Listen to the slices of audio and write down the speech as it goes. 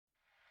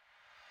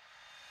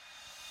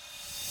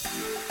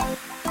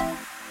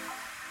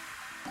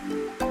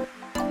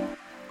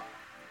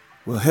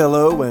Well,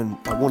 hello, and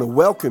I want to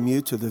welcome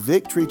you to the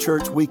Victory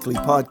Church Weekly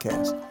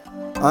Podcast.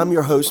 I'm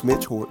your host,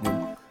 Mitch Horton,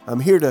 and I'm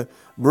here to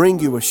bring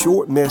you a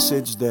short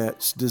message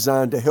that's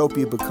designed to help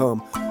you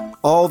become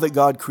all that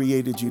God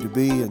created you to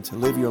be and to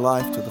live your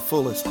life to the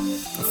fullest.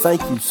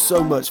 Thank you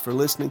so much for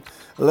listening.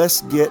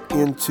 Let's get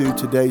into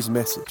today's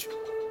message.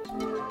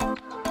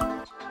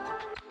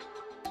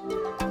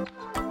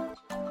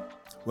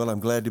 Well, I'm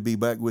glad to be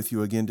back with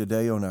you again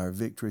today on our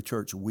Victory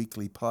Church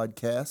Weekly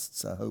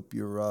Podcasts. I hope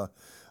you're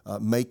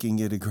making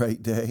it a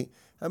great day.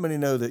 How many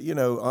know that,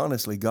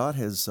 honestly, God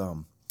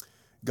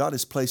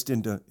has placed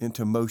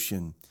into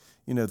motion,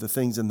 the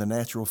things in the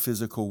natural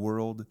physical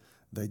world.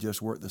 They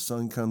just work. The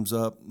sun comes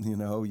up,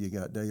 you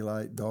got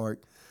daylight,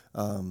 dark.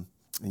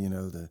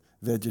 The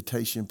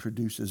vegetation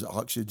produces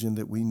oxygen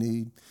that we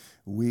need.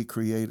 We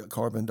create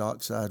carbon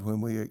dioxide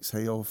when we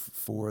exhale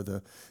for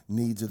the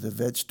needs of the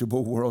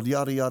vegetable world,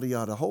 yada, yada,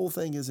 yada. The whole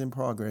thing is in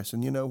progress.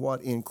 And you know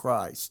what? In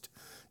Christ,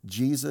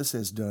 Jesus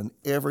has done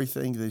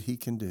everything that he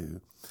can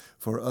do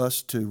for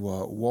us to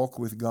walk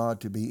with God,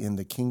 to be in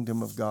the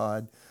kingdom of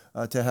God,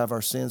 to have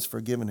our sins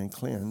forgiven and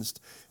cleansed,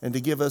 and to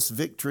give us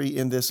victory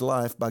in this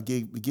life by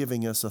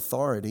giving us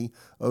authority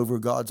over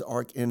God's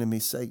arch enemy,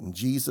 Satan.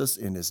 Jesus,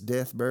 in his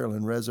death, burial,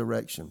 and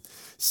resurrection,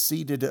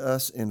 seated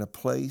us in a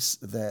place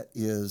that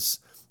is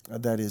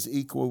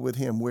equal with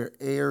him. We're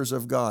heirs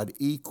of God,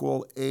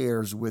 equal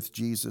heirs with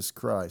Jesus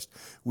Christ.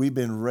 We've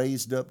been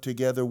raised up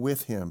together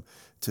with him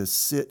to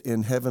sit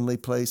in heavenly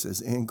places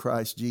in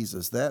Christ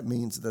Jesus. That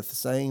means that the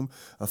same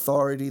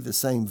authority, the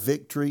same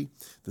victory,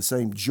 the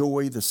same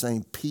joy, the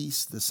same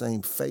peace, the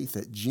same faith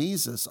that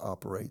Jesus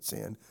operates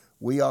in,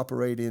 we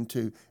operate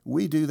into.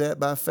 We do that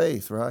by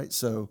faith, right?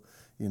 So,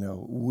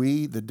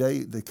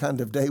 the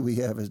kind of day we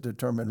have is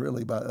determined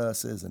really by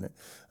us, isn't it?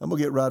 I'm going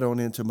to get right on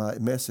into my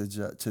message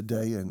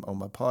today and on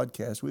my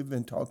podcast. We've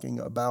been talking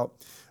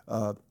about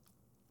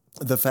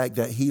the fact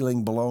that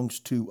healing belongs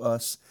to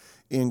us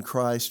in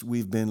Christ.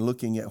 We've been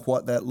looking at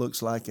what that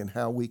looks like and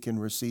how we can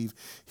receive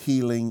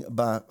healing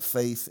by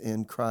faith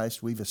in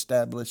Christ. We've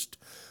established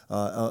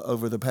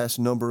over the past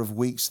number of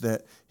weeks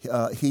that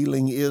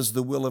healing is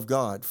the will of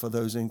God for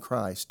those in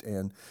Christ.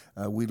 And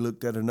we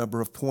looked at a number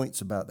of points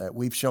about that.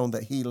 We've shown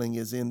that healing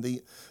is in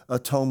the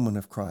atonement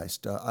of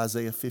Christ.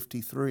 Isaiah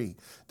 53,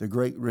 the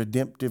great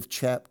redemptive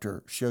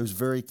chapter, shows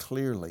very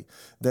clearly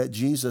that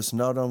Jesus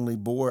not only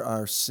bore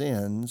our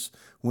sins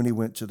when he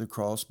went to the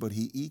cross, but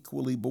he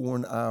equally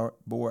bore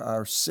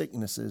our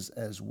sicknesses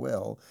as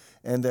well,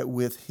 and that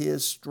with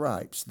his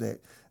stripes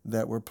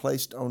that were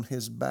placed on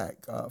his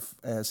back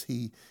as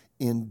he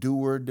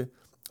endured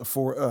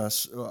for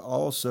us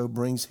also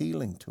brings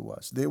healing to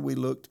us. Then we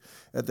looked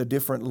at the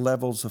different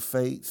levels of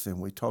faith, and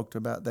we talked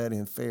about that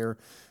in fair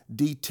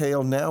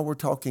detail. Now we're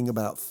talking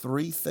about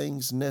three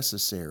things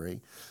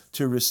necessary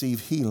to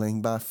receive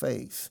healing by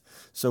faith.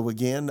 So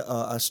again,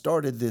 I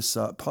started this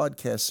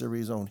podcast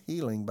series on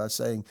healing by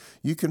saying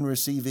you can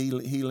receive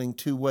healing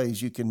two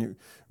ways. You can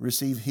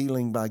receive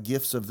healing by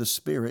gifts of the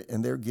Spirit,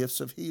 and they're gifts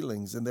of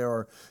healings. And there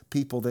are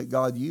people that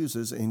God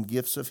uses in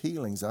gifts of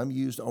healings. I'm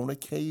used on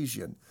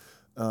occasion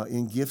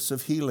in gifts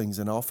of healings,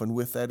 and often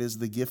with that is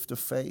the gift of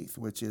faith,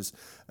 which is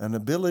an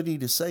ability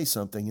to say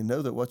something and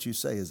know that what you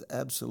say is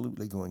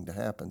absolutely going to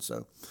happen.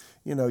 So,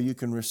 you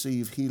can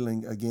receive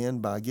healing again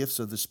by gifts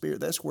of the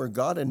Spirit. That's where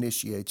God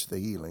initiates the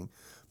healing.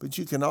 But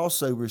you can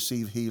also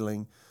receive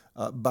healing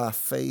by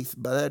faith,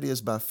 but that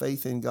is by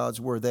faith in God's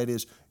word. That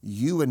is,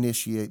 you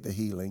initiate the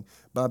healing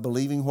by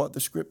believing what the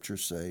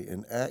scriptures say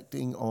and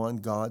acting on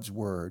God's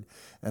word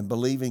and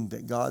believing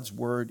that God's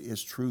word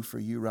is true for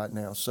you right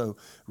now. So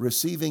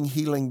receiving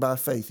healing by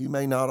faith. You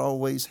may not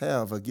always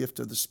have a gift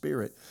of the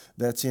Spirit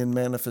that's in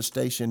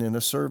manifestation in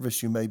a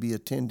service you may be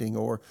attending,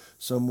 or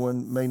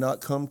someone may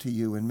not come to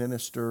you and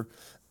minister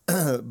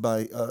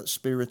by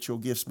spiritual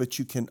gifts, but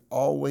you can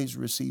always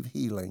receive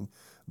healing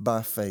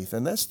by faith.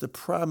 And that's the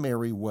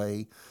primary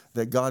way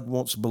that God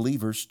wants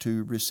believers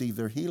to receive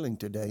their healing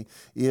today,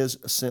 is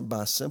sent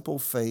by simple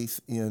faith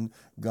in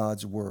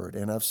God's word.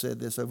 And I've said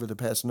this over the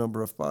past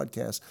number of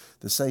podcasts,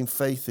 the same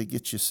faith that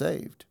gets you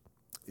saved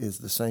is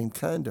the same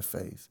kind of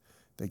faith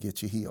that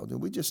gets you healed.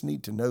 And we just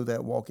need to know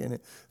that, walk in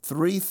it.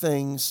 Three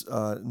things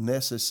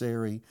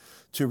necessary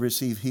to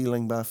receive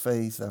healing by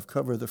faith. I've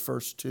covered the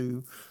first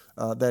two.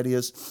 That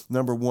is,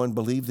 number one,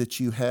 believe that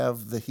you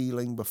have the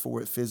healing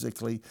before it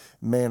physically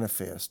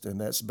manifests.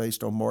 And that's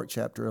based on Mark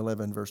chapter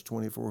 11, verse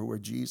 24, where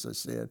Jesus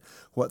said,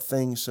 what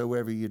things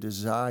soever you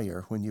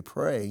desire when you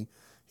pray,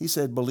 he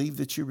said, believe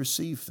that you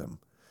receive them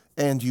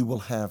and you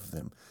will have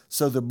them.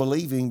 So the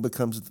believing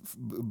becomes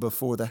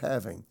before the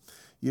having.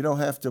 You don't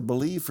have to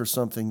believe for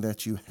something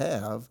that you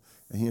have,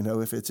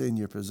 if it's in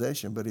your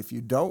possession. But if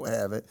you don't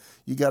have it,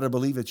 you got to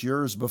believe it's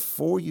yours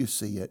before you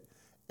see it.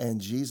 And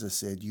Jesus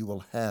said, you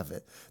will have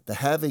it. The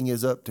having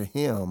is up to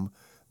him.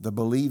 The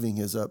believing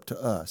is up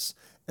to us.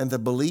 And the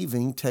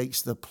believing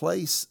takes the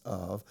place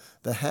of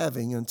the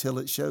having until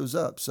it shows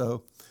up.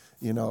 So,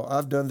 You know,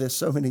 I've done this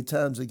so many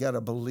times. You got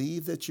to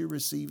believe that you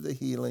receive the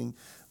healing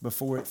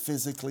before it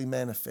physically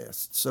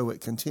manifests. So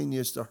it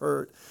continues to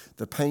hurt.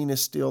 The pain is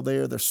still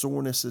there. The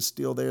soreness is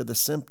still there. The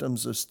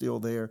symptoms are still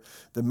there.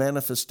 The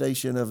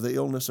manifestation of the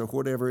illness or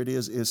whatever it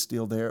is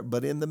still there.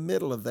 But in the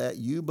middle of that,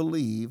 you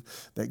believe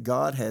that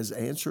God has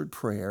answered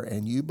prayer,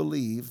 and you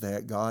believe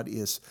that God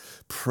is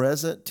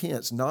present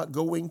tense, not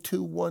going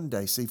to one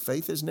day. See,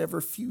 faith is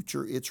never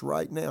future. It's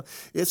right now.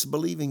 It's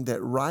believing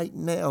that right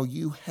now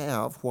you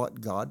have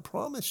what God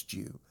promised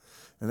you.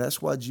 And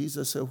that's why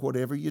Jesus said,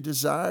 whatever you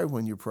desire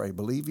when you pray,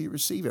 believe you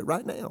receive it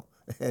right now,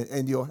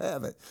 and you'll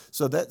have it.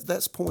 So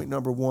that's point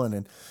number one.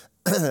 And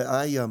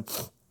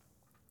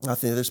I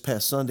think this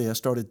past Sunday I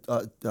started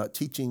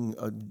teaching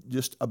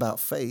just about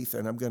faith,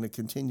 and I'm going to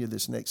continue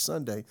this next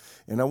Sunday.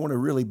 And I want to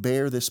really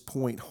bear this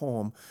point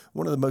home.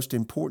 One of the most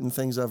important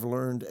things I've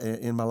learned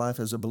in my life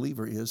as a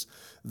believer is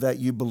that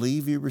you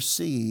believe you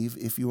receive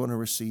if you want to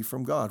receive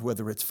from God,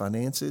 whether it's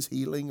finances,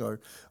 healing,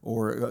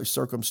 or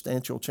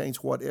circumstantial change,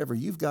 whatever.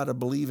 You've got to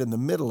believe in the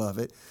middle of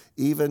it,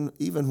 even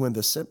when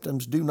the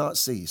symptoms do not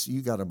cease.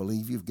 You got to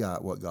believe you've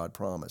got what God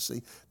promised.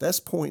 See,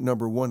 that's point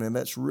number one, and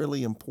that's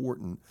really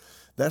important.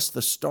 That's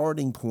the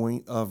starting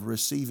point of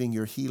receiving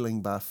your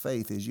healing by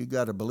faith, is you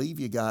got to believe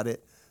you got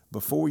it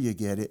before you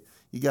get it.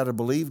 You got to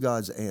believe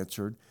God's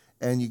answered,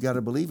 and you got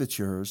to believe it's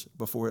yours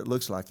before it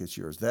looks like it's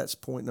yours. That's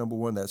point number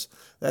one.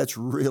 That's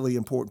really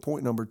important.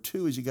 Point number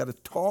two is you got to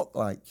talk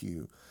like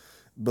you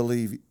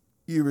believe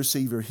you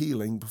receive your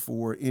healing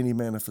before any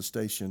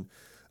manifestation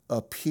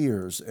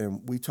appears.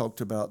 And we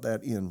talked about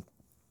that in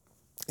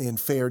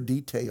fair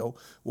detail.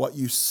 What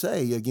you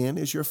say, again,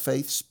 is your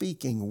faith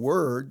speaking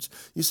words.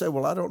 You say,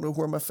 well, I don't know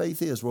where my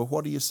faith is. Well,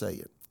 what are you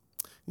saying?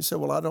 You say,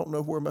 well, I don't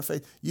know where my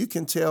faith. You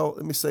can tell,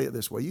 let me say it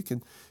this way. You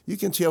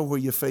can tell where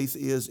your faith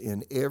is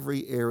in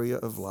every area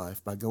of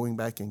life by going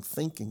back and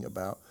thinking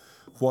about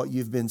what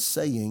you've been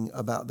saying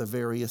about the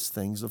various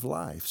things of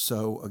life.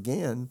 So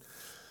again,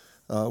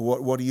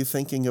 what are you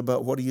thinking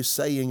about? What are you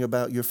saying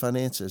about your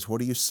finances? What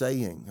are you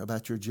saying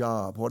about your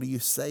job? What are you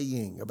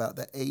saying about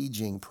the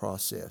aging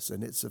process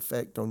and its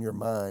effect on your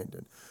mind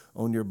and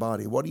on your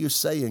body? What are you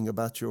saying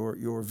about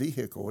your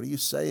vehicle? What are you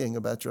saying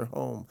about your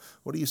home?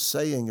 What are you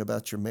saying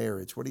about your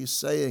marriage? What are you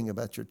saying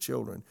about your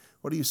children?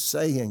 What are you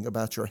saying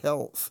about your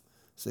health?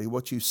 See,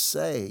 what you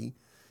say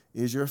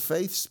is your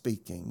faith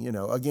speaking. You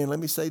know, again, let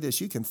me say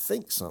this. You can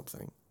think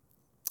something,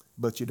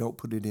 but you don't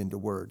put it into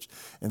words.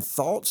 And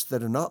thoughts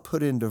that are not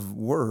put into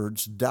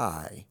words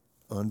die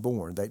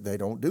unborn. They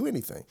don't do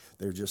anything.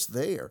 They're just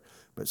there.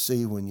 But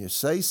see, when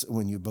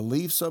you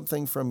believe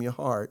something from your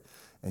heart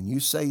and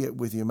you say it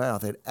with your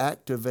mouth, it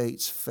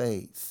activates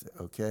faith.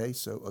 Okay?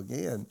 So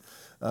again,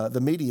 the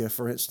media,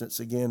 for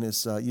instance, again,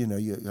 is,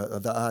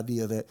 the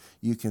idea that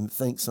you can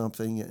think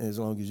something as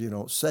long as you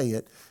don't say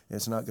it,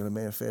 it's not going to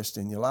manifest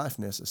in your life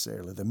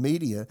necessarily. The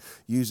media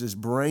uses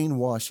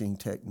brainwashing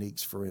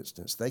techniques, for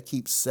instance. They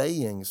keep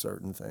saying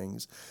certain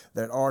things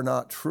that are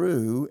not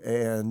true,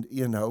 and,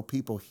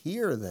 people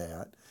hear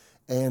that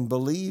and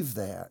believe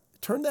that.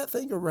 Turn that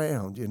thing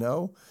around,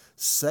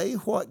 Say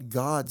what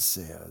God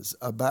says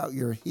about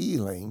your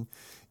healing,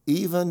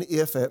 even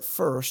if at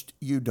first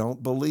you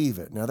don't believe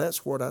it. Now,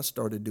 that's what I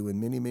started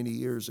doing many, many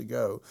years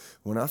ago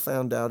when I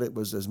found out it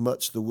was as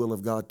much the will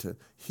of God to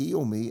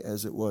heal me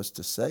as it was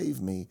to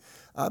save me.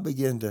 I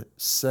began to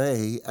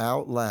say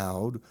out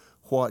loud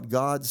what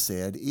God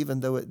said,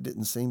 even though it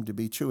didn't seem to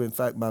be true. In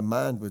fact, my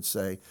mind would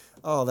say,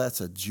 oh, that's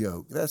a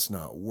joke. That's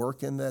not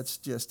working. That's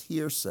just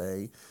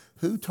hearsay.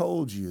 Who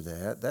told you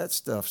that? That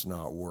stuff's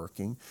not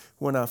working.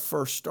 When I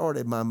first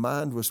started, my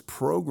mind was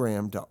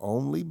programmed to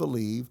only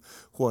believe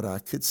what I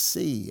could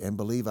see and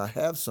believe I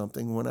have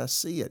something when I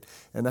see it.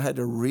 And I had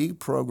to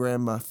reprogram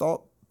my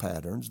thought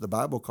patterns. The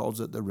Bible calls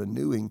it the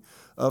renewing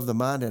of the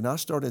mind. And I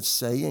started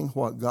saying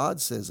what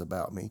God says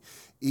about me,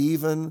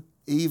 even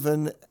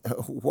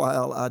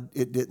while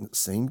it didn't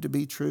seem to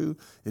be true,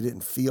 it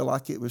didn't feel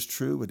like it was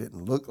true, it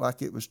didn't look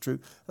like it was true.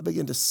 I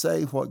began to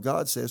say what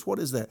God says. What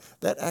is that?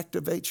 That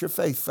activates your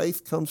faith.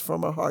 Faith comes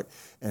from our heart,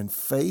 and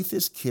faith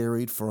is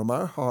carried from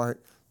our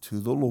heart to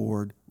the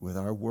Lord with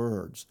our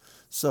words.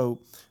 So,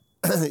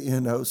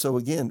 so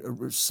again,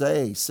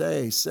 say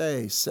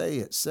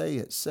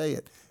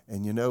it.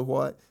 And you know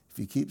what? If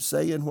you keep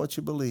saying what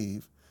you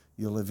believe,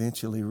 you'll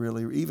eventually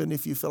even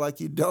if you feel like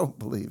you don't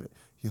believe it,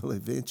 you'll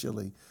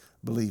eventually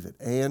believe it.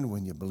 And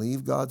when you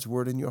believe God's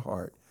word in your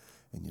heart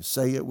and you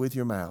say it with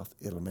your mouth,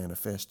 it'll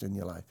manifest in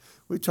your life.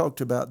 We talked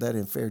about that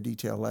in fair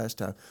detail last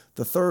time.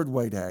 The third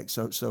way to act.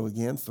 So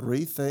again,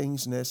 3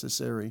 things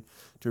necessary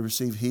to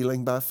receive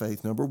healing by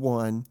faith. Number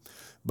 1,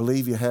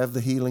 believe you have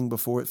the healing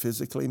before it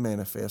physically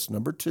manifests.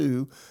 Number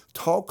 2,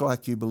 talk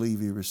like you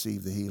believe you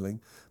receive the healing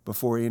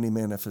before any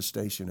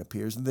manifestation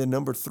appears. And then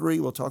number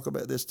 3, we'll talk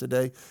about this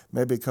today.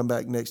 Maybe come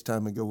back next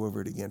time and go over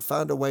it again.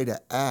 Find a way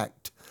to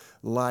act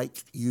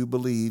like you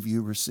believe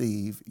you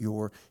receive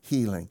your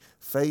healing.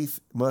 Faith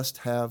must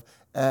have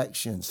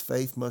actions.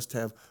 Faith must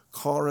have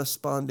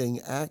corresponding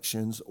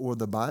actions, or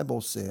the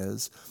Bible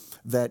says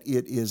that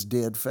it is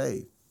dead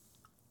faith.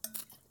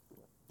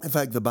 In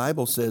fact, the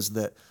Bible says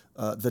that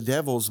the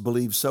devils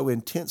believe so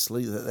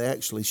intensely that they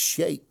actually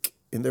shake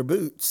in their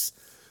boots.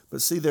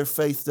 But see, their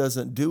faith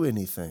doesn't do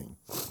anything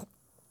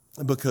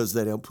because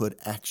they don't put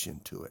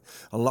action to it.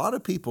 A lot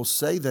of people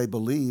say they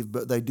believe,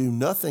 but they do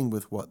nothing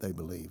with what they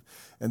believe.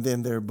 And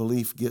then their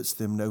belief gets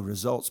them no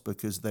results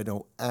because they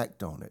don't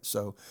act on it.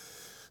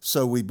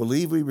 So we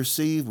believe we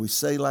receive, we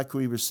say like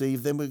we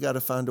receive, then we've got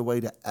to find a way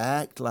to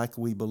act like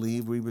we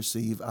believe we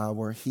receive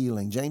our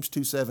healing. James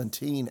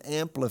 2:17,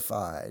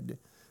 Amplified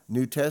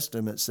New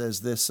Testament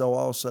says this, so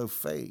also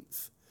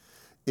faith,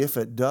 if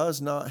it does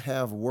not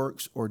have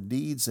works or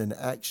deeds and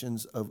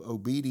actions of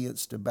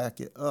obedience to back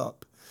it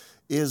up,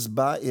 is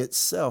by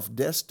itself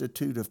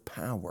destitute of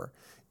power,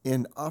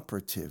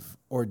 inoperative,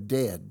 or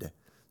dead.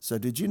 So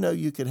did you know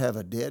you could have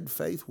a dead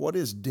faith? What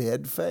is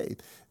dead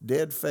faith?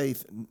 Dead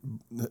faith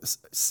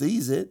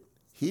sees it,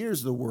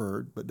 hears the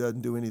word, but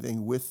doesn't do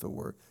anything with the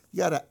word. You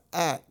got to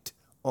act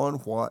on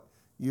what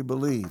you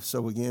believe.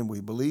 So again,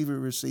 we believe we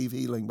receive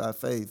healing by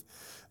faith.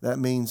 That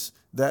means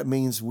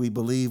we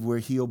believe we're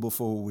healed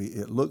before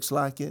it looks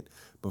like it,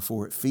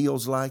 before it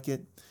feels like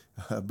it,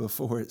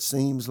 before it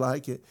seems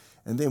like it.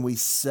 And then we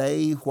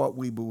say what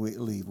we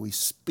believe. We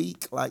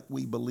speak like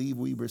we believe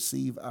we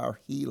receive our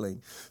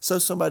healing. So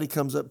somebody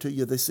comes up to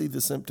you, they see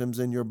the symptoms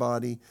in your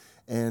body,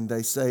 and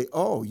they say,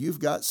 oh, you've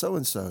got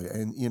so-and-so.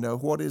 And,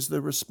 what is the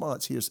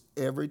response? Here's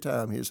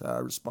how I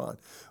respond.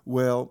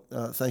 Well,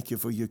 thank you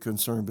for your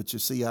concern, but you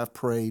see, I've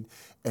prayed,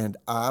 and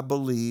I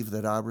believe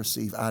that I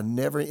receive. I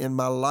never in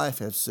my life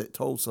have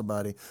told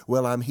somebody,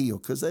 well, I'm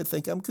healed, because they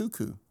think I'm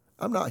cuckoo.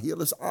 I'm not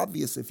healed. It's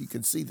obvious if you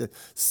can see the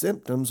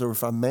symptoms, or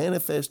if I'm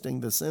manifesting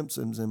the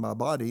symptoms in my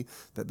body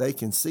that they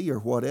can see or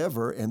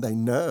whatever, and they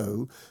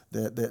know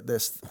that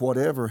this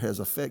whatever has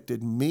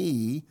affected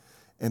me,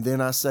 and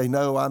then I say,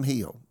 no, I'm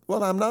healed.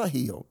 Well, I'm not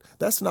healed.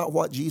 That's not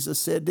what Jesus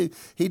said do.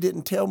 He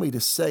didn't tell me to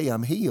say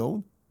I'm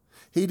healed.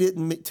 He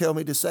didn't tell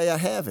me to say I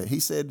have it. He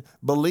said,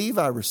 believe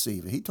I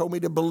receive it. He told me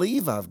to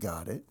believe I've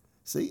got it.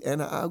 See,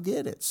 and I'll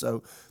get it.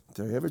 So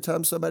every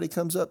time somebody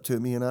comes up to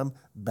me and I'm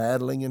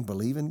battling and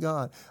believing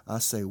God, I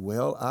say,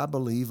 well, I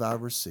believe I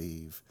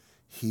receive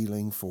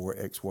healing for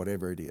X,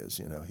 whatever it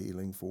is,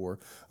 healing for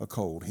a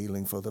cold,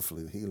 healing for the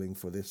flu, healing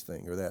for this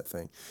thing or that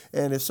thing.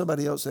 And if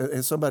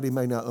somebody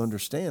may not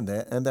understand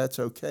that, and that's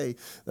okay,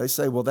 they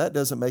say, well, that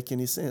doesn't make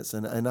any sense.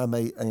 And I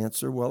may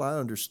answer, well, I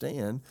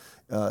understand,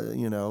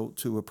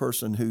 to a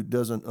person who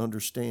doesn't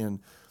understand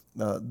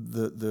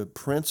the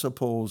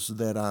principles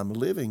that I'm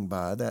living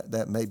by,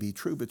 that may be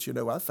true. But,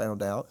 I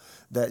found out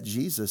that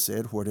Jesus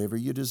said, whatever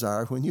you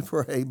desire when you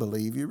pray,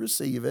 believe you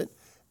receive it,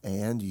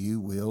 and you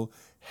will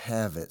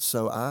have it.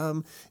 So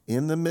I'm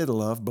in the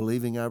middle of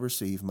believing I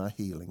receive my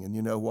healing. And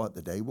you know what?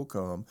 The day will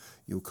come,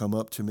 you'll come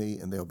up to me,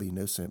 and there'll be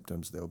no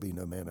symptoms, there'll be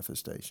no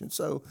manifestation.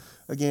 So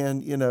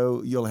again,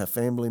 you'll have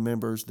family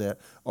members that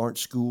aren't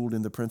schooled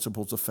in the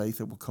principles of faith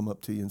that will come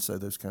up to you and say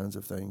those kinds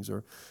of things,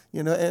 or,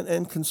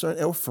 and concern,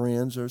 or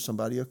friends, or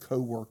somebody, a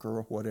coworker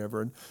or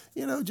whatever. And,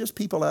 just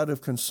people out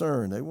of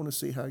concern. They want to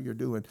see how you're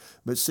doing.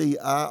 But see,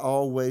 I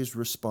always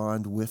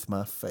respond with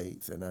my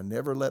faith, and I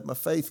never let my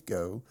faith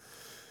go.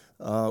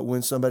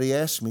 When somebody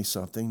asks me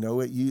something,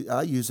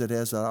 I use it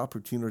as an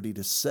opportunity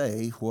to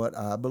say what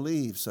I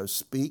believe. So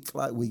speak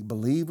like we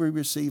believe we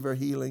receive our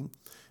healing.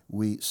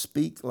 We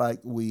speak like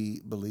we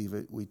believe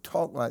it. We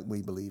talk like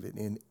we believe it.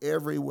 In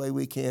every way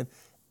we can,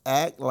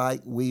 act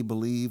like we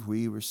believe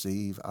we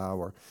receive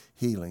our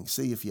healing.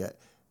 See, if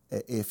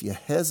you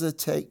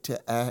hesitate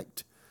to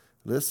act,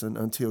 listen,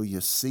 until you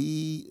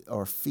see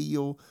or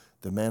feel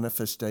the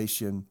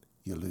manifestation,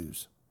 you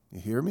lose.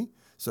 You hear me?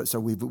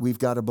 So we've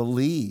got to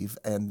believe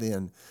and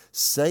then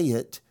say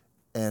it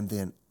and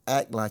then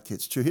act like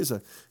it's true.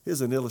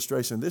 Here's an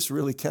illustration. This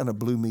really kind of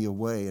blew me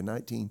away. In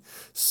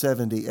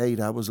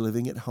 1978, I was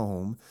living at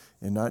home.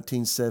 In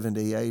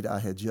 1978, I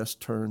had just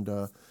turned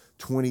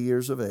 20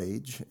 years of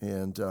age,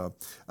 and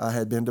I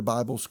had been to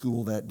Bible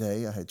school that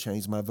day. I had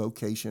changed my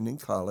vocation in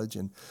college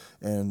and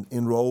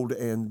enrolled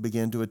and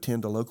began to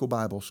attend a local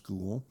Bible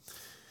school.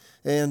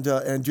 And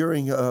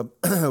during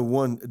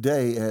one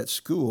day at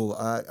school,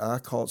 I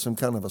caught some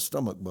kind of a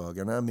stomach bug.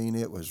 And I mean,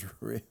 it was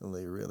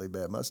really, really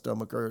bad. My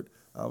stomach hurt.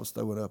 I was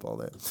throwing up all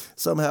that.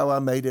 Somehow I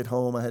made it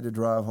home. I had to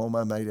drive home.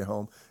 I made it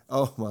home.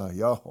 Oh, my,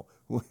 y'all.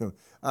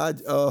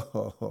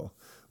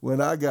 When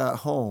I got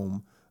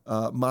home,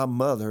 my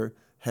mother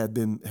had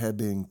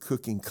been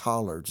cooking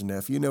collards. Now,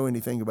 if you know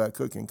anything about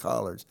cooking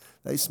collards,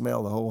 they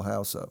smell the whole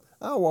house up.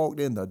 I walked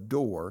in the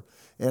door,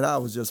 and I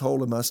was just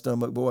holding my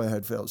stomach. Boy, I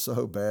had felt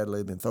so badly.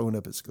 I'd been throwing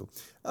up at school.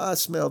 I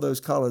smelled those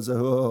collards.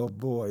 Oh,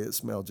 boy, it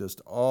smelled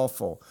just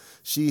awful.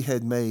 She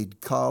had made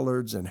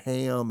collards and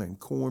ham and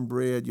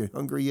cornbread. You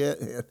hungry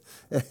yet?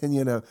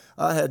 And,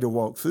 I had to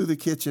walk through the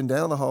kitchen,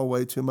 down the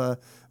hallway to my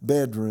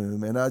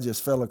bedroom, and I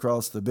just fell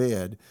across the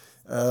bed.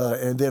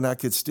 And then I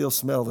could still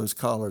smell those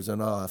collards,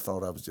 and I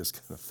thought I was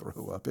just going to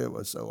throw up. It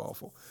was so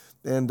awful.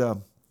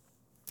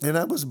 And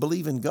I was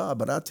believing God,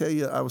 but I tell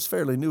you, I was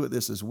fairly new at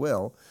this as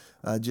well.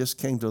 I just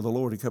came to the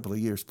Lord a couple of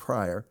years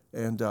prior,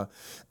 and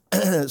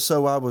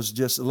So I was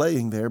just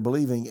laying there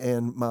believing,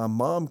 and my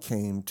mom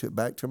came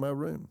back to my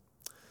room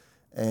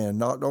and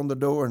knocked on the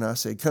door, and I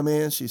said, "Come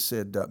in." She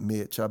said,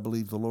 "Mitch, I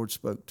believe the Lord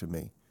spoke to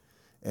me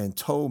and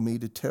told me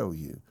to tell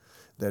you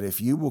that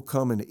if you will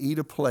come and eat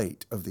a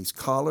plate of these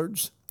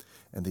collards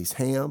and this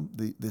ham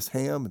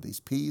and these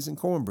peas and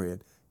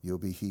cornbread, you'll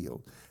be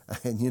healed."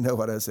 And you know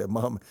what I said,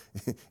 "Mom,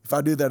 if I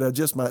do that, I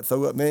just might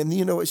throw up." Man,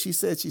 you know what she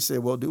said? She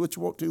said, "Well, do what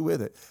you want to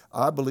with it.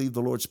 I believe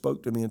the Lord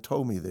spoke to me and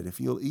told me that if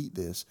you'll eat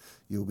this,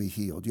 you'll be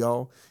healed."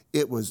 Y'all,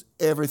 it was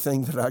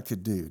everything that I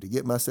could do to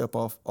get myself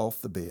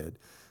off the bed,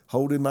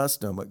 holding my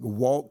stomach,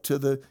 walk to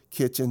the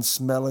kitchen,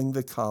 smelling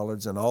the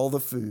collards and all the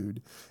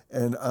food,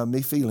 and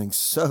me feeling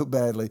so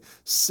badly,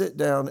 sit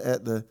down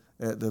at the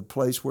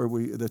place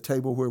the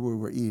table where we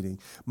were eating.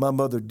 My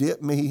mother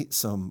dipped me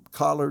some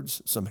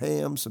collards, some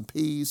ham, some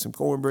peas, some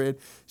cornbread.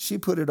 She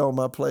put it on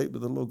my plate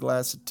with a little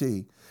glass of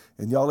tea.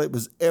 And y'all, it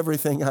was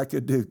everything I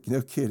could do,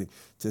 no kidding,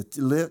 to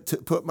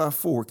put my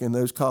fork in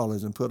those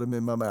collards and put them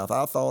in my mouth.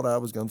 I thought I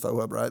was going to throw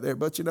up right there,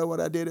 but you know what?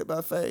 I did it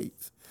by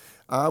faith.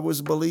 I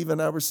was believing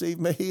I received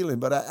my healing,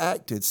 but I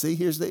acted. See,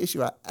 here's the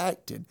issue. I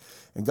acted.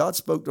 And God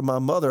spoke to my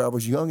mother. I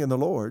was young in the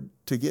Lord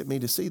to get me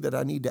to see that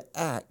I need to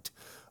act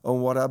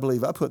on what I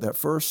believe. I put that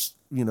first,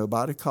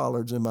 bite of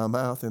collards in my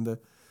mouth and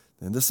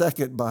the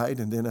second bite,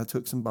 and then I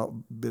took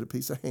some bit of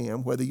piece of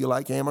ham. Whether you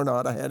like ham or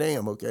not, I had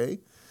ham, okay?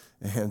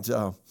 And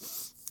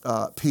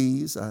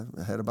peas. I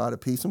had a bite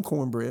of peas, some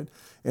cornbread,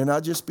 and I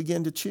just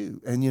began to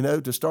chew. And,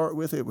 to start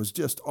with, it was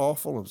just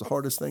awful. It was the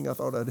hardest thing I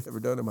thought I'd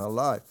ever done in my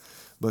life.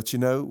 But,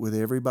 with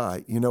every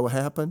bite, you know what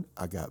happened?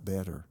 I got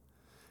better.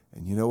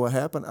 And you know what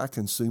happened? I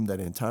consumed that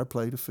entire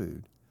plate of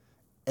food,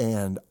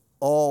 and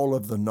all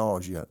of the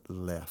nausea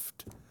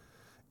left.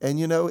 And,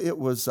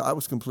 I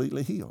was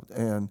completely healed.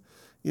 And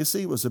you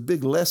see, it was a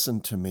big lesson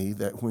to me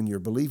that when you're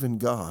believing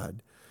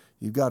God,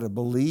 you've got to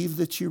believe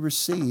that you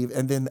receive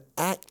and then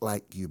act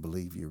like you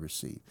believe you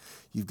receive.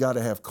 You've got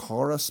to have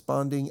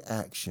corresponding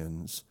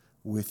actions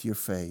with your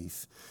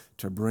faith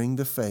to bring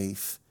the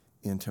faith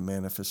into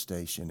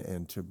manifestation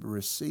and to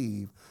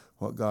receive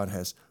what God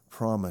has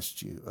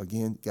promised you.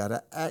 Again, got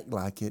to act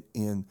like it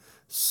in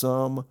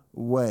some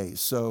way.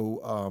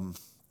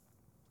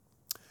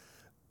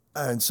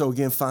 And so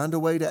again, find a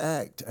way to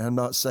act. I'm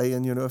not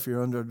saying, if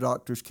you're under a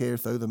doctor's care,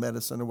 throw the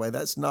medicine away.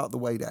 That's not the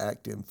way to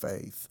act in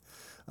faith.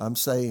 I'm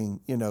saying,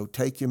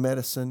 take your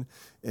medicine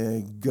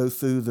and go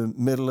through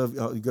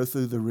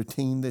the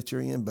routine that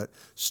you're in, but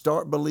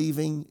start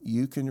believing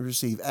you can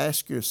receive.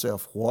 Ask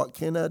yourself, what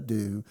can I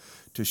do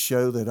to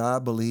show that I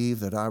believe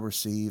that I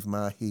receive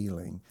my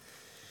healing?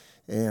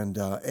 And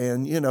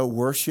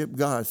worship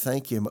God.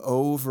 Thank Him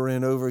over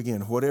and over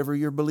again. Whatever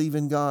you're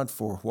believing God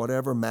for,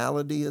 whatever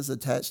malady has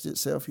attached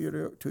itself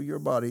here to your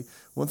body,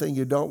 one thing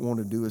you don't want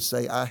to do is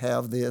say, "I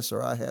have this"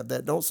 or "I have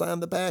that." Don't sign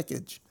the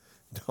package.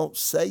 Don't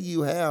say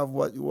you have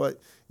what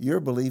you're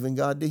believing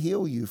God to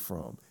heal you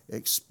from.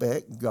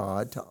 Expect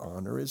God to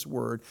honor His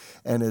word,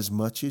 and as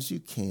much as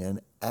you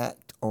can,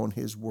 act on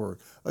His word.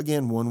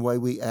 Again, one way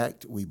we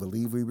act, we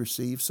believe we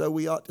receive, so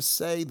we ought to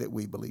say that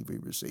we believe we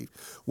receive.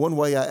 One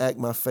way I act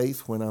my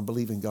faith when I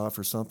believe in God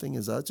for something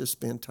is I just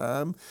spend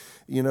time,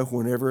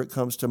 whenever it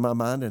comes to my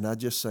mind, and I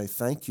just say,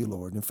 "Thank you,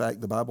 Lord." In fact,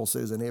 the Bible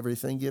says, "In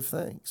everything give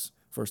thanks."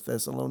 1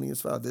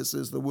 Thessalonians 5, this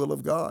is the will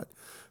of God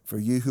for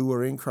you who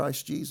are in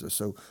Christ Jesus.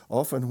 So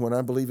often when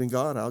I believe in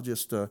God, I'll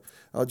just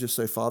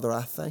say, "Father,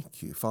 I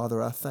thank you.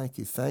 Father, I thank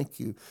you. Thank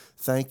you.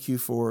 Thank you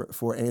for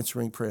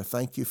answering prayer.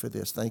 Thank you for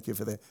this. Thank you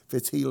for that." If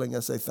it's healing, I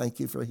say, "Thank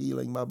you for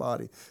healing my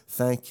body.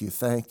 Thank you,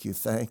 thank you,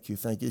 thank you,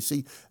 thank you."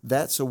 See,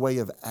 that's a way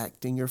of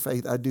acting your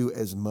faith. I do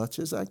as much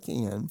as I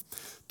can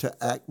to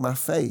act my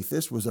faith.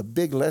 This was a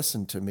big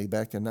lesson to me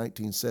back in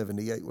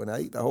 1978 when I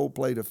ate the whole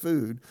plate of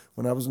food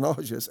when I was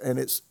nauseous, and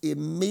it's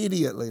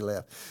immediately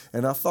left.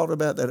 And I thought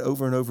about that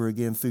over and over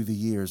again through the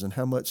years and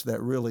how much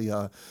that really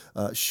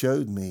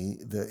showed me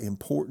the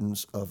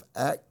importance of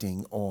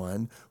acting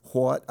on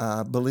what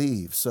I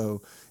believe.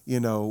 So,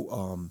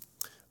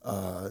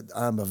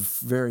 I'm a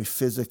very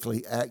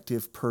physically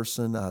active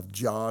person. I've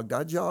jogged.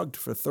 I jogged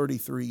for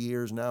 33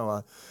 years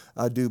now.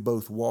 I do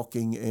both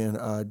walking and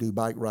I do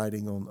bike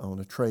riding on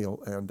a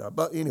trail. And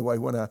but anyway,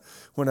 when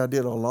I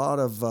did a lot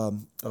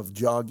of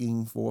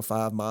jogging, 4 or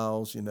 5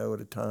 miles, at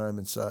a time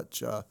and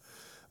such,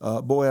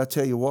 boy, I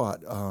tell you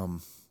what.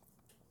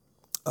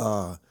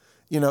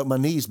 My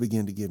knees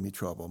began to give me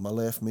trouble, my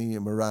left knee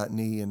and my right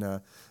knee,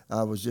 and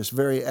I was just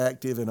very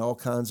active in all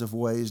kinds of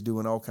ways,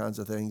 doing all kinds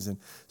of things, and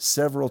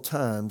several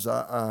times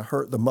I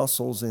hurt the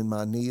muscles in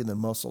my knee and the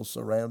muscles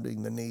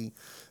surrounding the knee.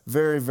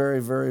 Very,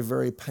 very, very,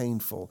 very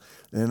painful.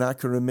 And I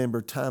can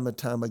remember time and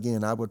time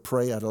again, I would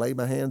pray, I'd lay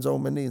my hands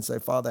on my knee and say,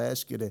 "Father, I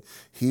ask you to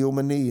heal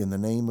my knee in the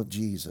name of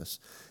Jesus."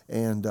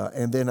 And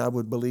then I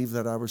would believe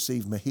that I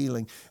received my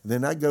healing.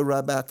 Then I'd go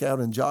right back out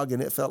and jog,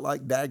 and it felt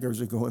like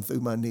daggers are going through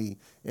my knee.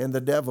 And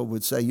the devil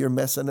would say, "You're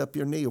messing up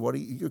your knee.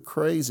 You're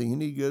crazy. You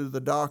need to go to the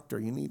doctor.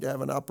 You need to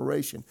have an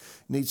operation.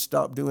 You need to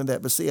stop doing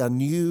that." But see, I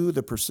knew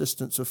the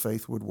persistence of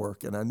faith would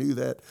work. And I knew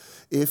that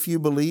if you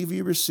believe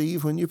you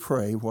receive when you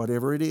pray,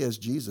 whatever it is,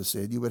 Jesus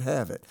said you would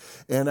have it.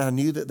 And I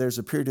knew that there's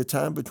a period of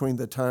time between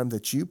the time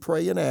that you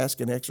pray and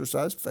ask and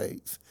exercise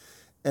faith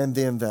and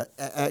then the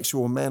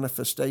actual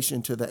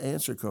manifestation to the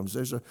answer comes.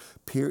 There's a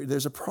period,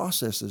 there's a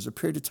process, there's a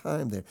period of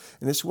time there.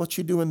 And it's what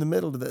you do in the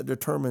middle that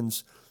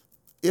determines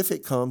if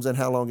it comes and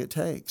how long it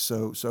takes.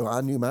 So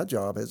I knew my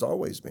job has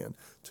always been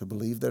to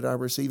believe that I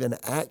receive and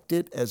act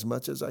it as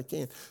much as I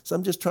can. So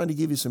I'm just trying to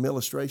give you some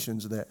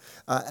illustrations that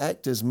I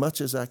act as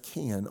much as I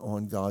can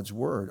on God's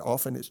word.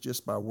 Often it's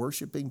just by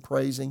worshiping,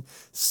 praising,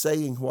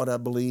 saying what I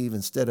believe.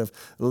 Instead of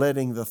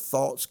letting the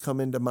thoughts come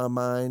into my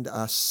mind,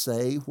 I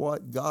say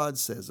what God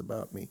says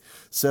about me.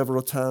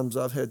 Several times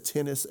I've had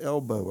tennis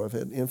elbow. I've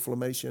had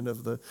inflammation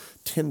of the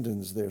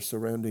tendons there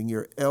surrounding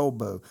your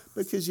elbow.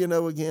 Because,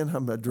 again,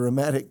 I'm a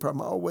dramatic,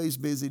 I'm always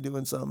busy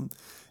doing something.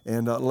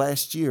 And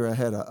last year I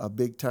had a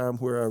big time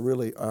where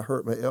I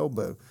hurt my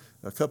elbow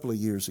a couple of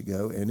years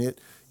ago. And it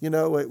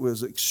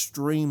was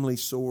extremely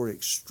sore,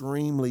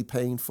 extremely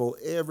painful.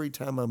 Every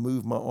time I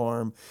moved my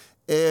arm,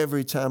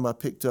 every time I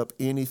picked up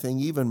anything,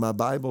 even my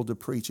Bible to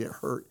preach, it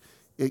hurt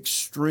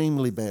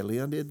extremely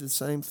badly. I did the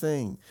same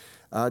thing.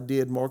 I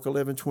did Mark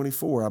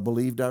 11:24. I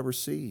believed I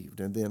received.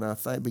 And then I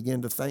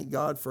began to thank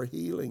God for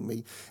healing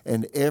me.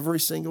 And every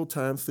single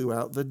time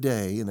throughout the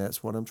day, and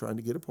that's what I'm trying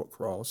to get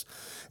across,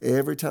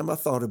 every time I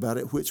thought about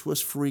it, which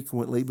was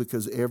frequently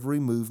because every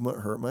movement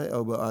hurt my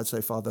elbow, I'd say,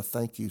 "Father,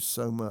 thank you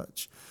so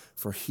much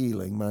for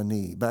healing my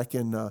knee." Back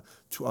in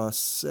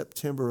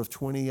September of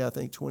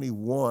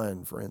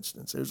 21, for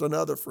instance. There's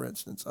another, for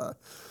instance. I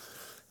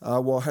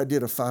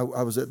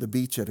was at the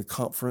beach at a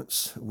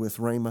conference with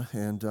Rhema,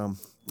 and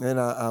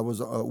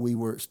we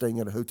were staying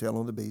at a hotel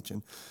on the beach,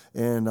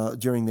 and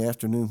during the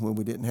afternoon when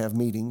we didn't have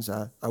meetings,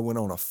 I went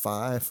on a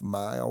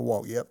 5-mile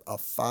walk. Yep, a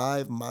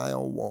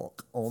 5-mile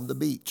walk on the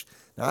beach.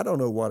 Now I don't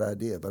know what I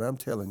did, but I'm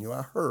telling you,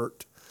 I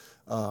hurt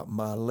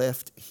my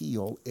left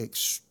heel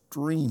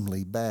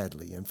extremely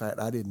badly. In fact,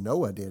 I didn't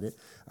know I did it.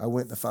 I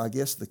went I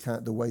guess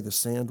the way the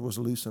sand was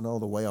loose and all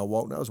the way I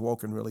walked. And I was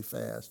walking really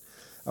fast.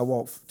 I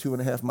walked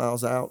 2.5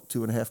 miles out,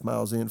 2.5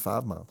 miles in,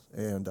 5 miles.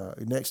 And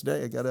next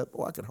day I got up,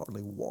 I could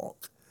hardly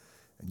walk.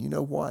 And you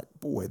know what?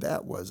 Boy,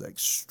 that was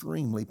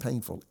extremely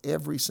painful.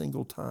 Every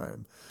single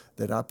time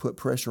that I put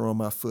pressure on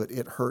my foot,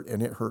 it hurt,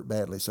 and it hurt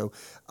badly. So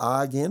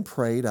I again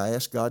prayed. I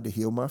asked God to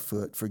heal my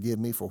foot, forgive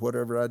me for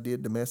whatever I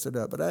did to mess it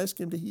up, but I asked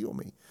him to heal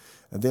me.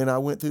 And then I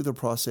went through the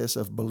process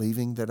of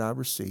believing that I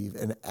received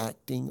and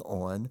acting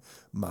on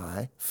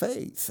my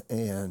faith.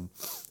 And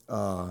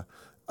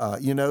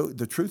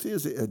the truth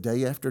is,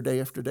 day after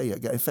day after day,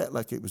 it felt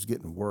like it was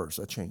getting worse.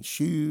 I changed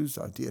shoes.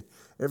 I did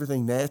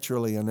everything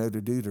naturally I know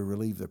to do to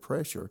relieve the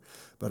pressure.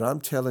 But I'm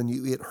telling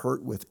you, it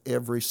hurt with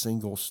every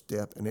single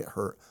step, and it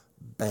hurt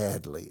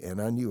badly, and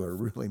I knew I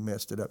really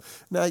messed it up.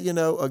 Now,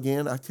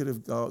 again, I could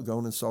have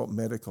gone and sought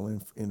medical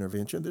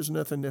intervention. There's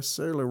nothing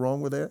necessarily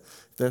wrong with that.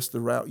 If that's the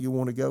route you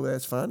want to go,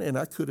 that's fine, and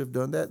I could have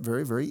done that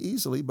very, very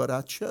easily, but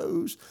I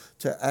chose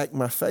to act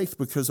my faith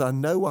because I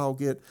know I'll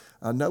get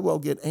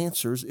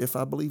answers if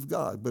I believe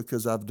God,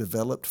 because I've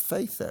developed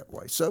faith that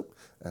way. So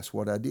that's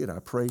what I did. I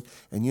prayed,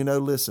 and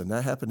listen,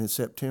 that happened in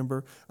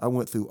September. I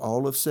went through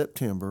all of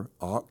September,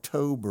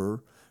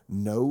 October,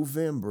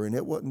 November, and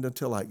it wasn't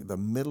until like the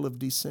middle of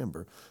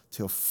December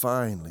till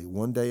finally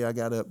one day I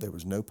got up, there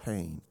was no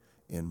pain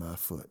in my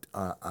foot.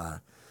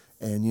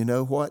 And you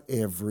know what?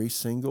 Every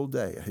single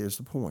day, here's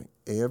the point,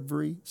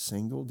 every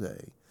single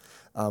day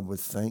I would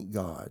thank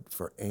God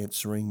for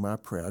answering my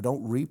prayer. I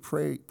don't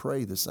pray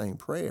the same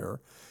prayer.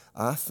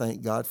 I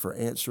thank God for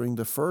answering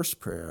the first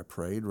prayer I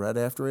prayed right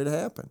after it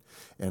happened.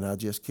 And I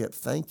just kept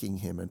thanking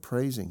him and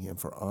praising him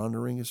for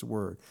honoring his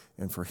word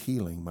and for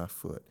healing my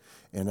foot.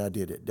 And I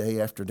did it day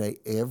after day.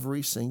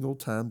 Every single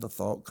time the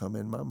thought come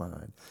in my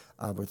mind,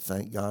 I would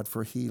thank God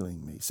for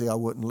healing me. See, I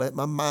wouldn't let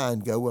my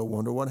mind go, "Well,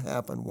 wonder what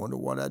happened, wonder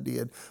what I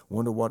did,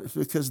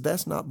 because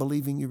that's not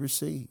believing you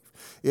receive.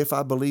 If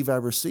I believe I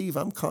receive,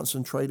 I'm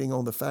concentrating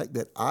on the fact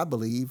that I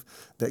believe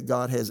that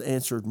God has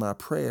answered my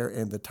prayer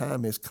and the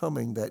time is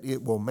coming that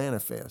it will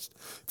manifest.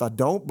 If I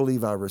don't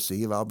believe I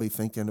receive, I'll be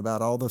thinking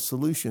about all the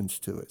solutions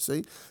to it,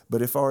 see?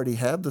 But if I already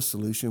have the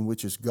solution,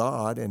 which is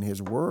God and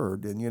his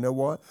word, then you know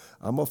what?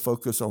 I'm going to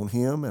focus on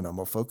him, and I'm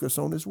going to focus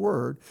on his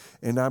word,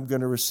 and I'm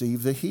going to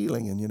receive the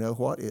healing. And you know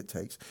what it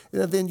takes?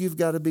 And then you've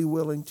got to be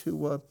willing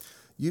to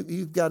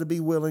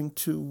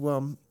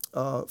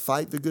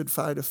fight the good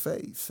fight of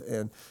faith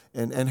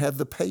and have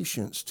the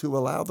patience to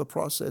allow the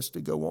process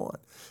to go on.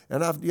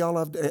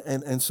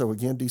 And so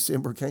again,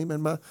 December came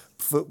and my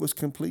foot was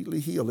completely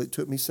healed. It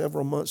took me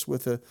several months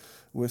with the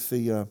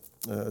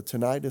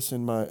tinnitus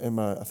in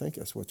my I think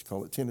that's what you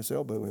call it, tennis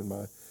elbow in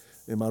my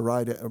in my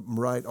right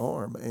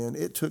arm, and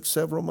it took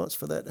several months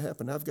for that to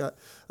happen.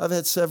 I've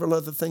had several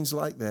other things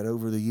like that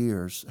over the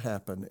years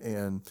happen,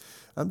 and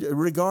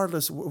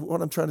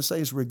what I'm trying to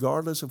say is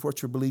regardless of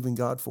what you're believing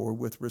God for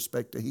with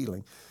respect to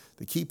healing,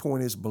 the key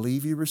point is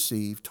believe you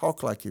receive,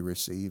 talk like you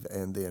receive,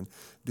 and then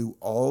do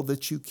all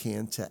that you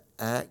can to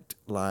act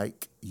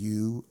like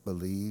you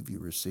believe you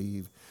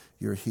receive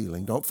your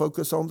healing. Don't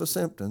focus on the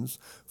symptoms,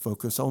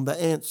 focus on the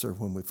answer.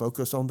 When we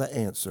focus on the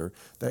answer,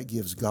 that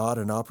gives God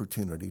an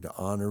opportunity to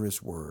honor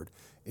His word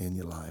in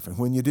your life. And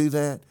when you do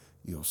that,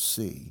 you'll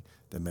see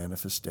the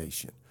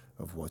manifestation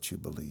of what you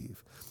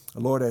believe.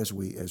 Lord, as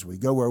we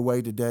go our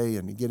way today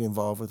and get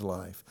involved with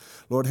life,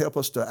 Lord, help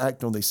us to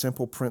act on these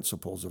simple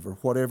principles of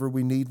whatever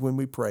we need when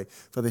we pray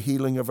for the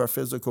healing of our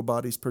physical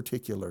bodies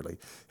particularly.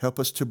 Help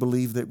us to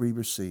believe that we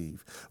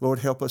receive. Lord,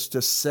 help us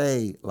to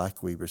say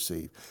like we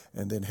receive.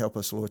 And then help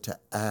us, Lord, to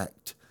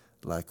act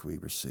like we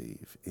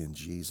receive. In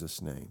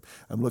Jesus' name.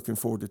 I'm looking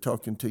forward to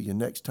talking to you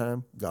next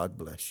time. God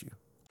bless you.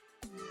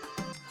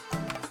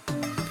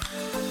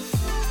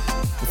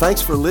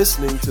 Thanks for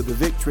listening to the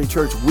Victory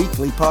Church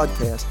Weekly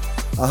Podcast.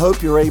 I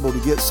hope you're able to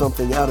get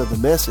something out of the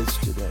message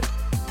today.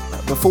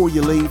 Before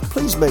you leave,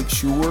 please make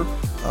sure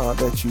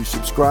that you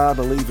subscribe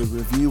and leave a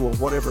review on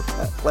whatever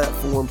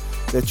platform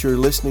that you're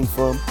listening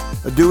from.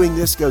 Doing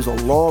this goes a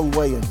long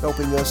way in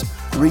helping us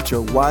reach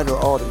a wider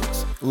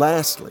audience.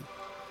 Lastly,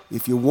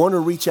 if you want to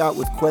reach out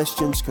with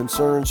questions,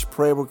 concerns,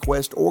 prayer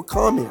requests, or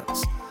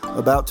comments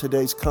about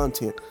today's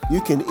content,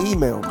 you can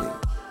email me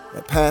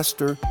at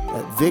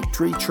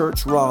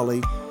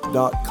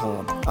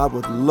pastor@victorychurchraleigh.com. I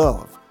would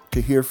love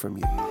to hear from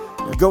you.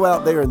 Now go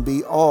out there and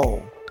be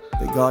all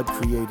that God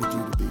created you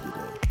to be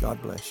today.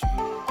 God bless you.